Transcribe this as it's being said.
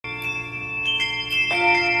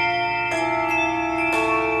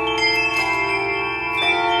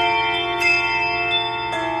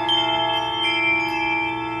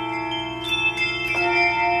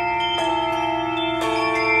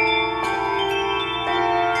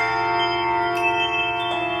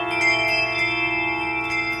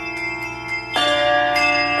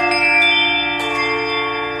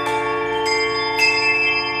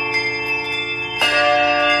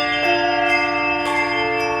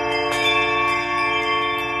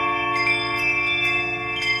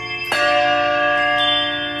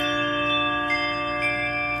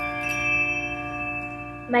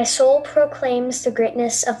My soul proclaims the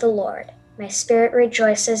greatness of the Lord. My spirit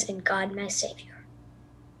rejoices in God my Savior.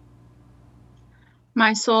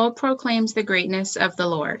 My soul proclaims the greatness of the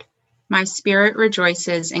Lord. My spirit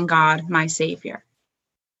rejoices in God my Savior.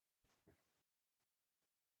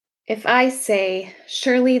 If I say,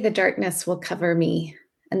 surely the darkness will cover me,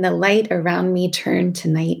 and the light around me turn to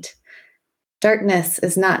night, darkness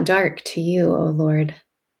is not dark to you, O Lord.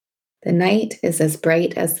 The night is as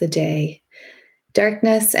bright as the day.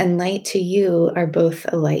 Darkness and light to you are both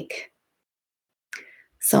alike.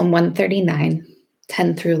 Psalm 139,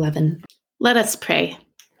 10 through 11. Let us pray.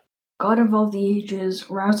 God of all the ages,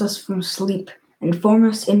 rouse us from sleep and form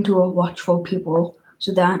us into a watchful people,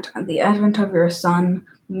 so that at the advent of your Son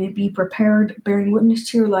we may be prepared, bearing witness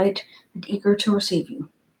to your light and eager to receive you.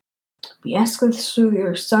 We ask this through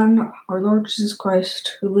your Son, our Lord Jesus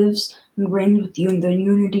Christ, who lives and reigns with you in the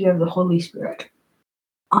unity of the Holy Spirit.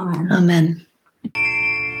 Amen. Amen.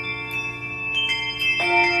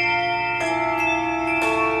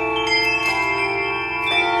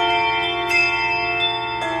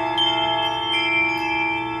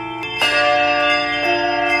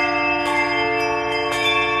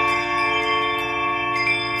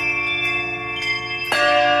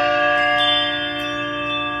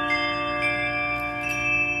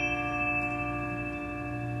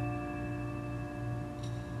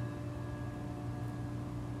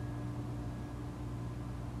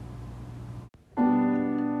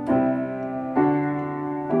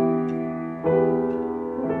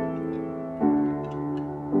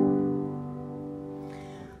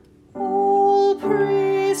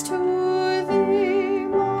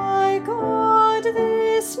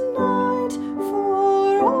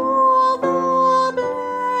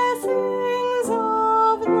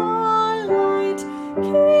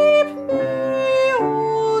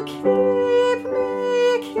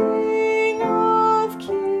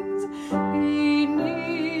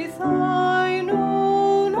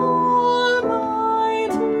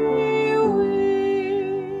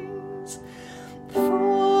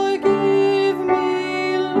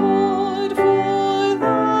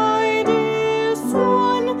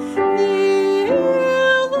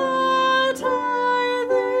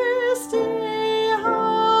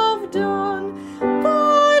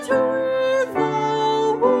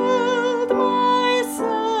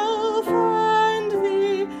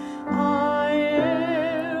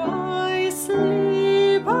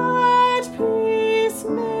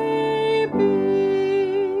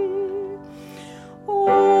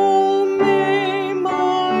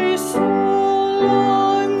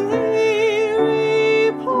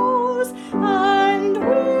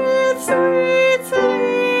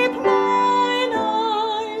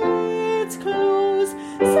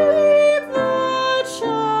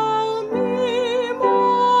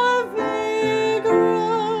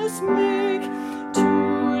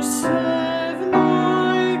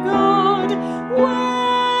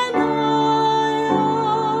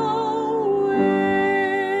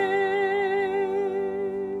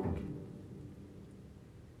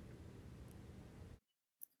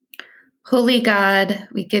 Holy God,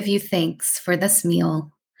 we give you thanks for this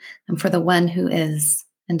meal and for the one who is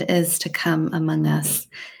and is to come among us.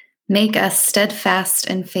 Make us steadfast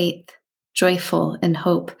in faith, joyful in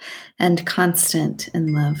hope, and constant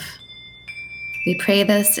in love. We pray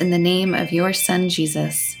this in the name of your Son,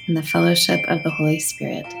 Jesus, in the fellowship of the Holy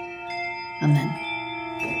Spirit. Amen.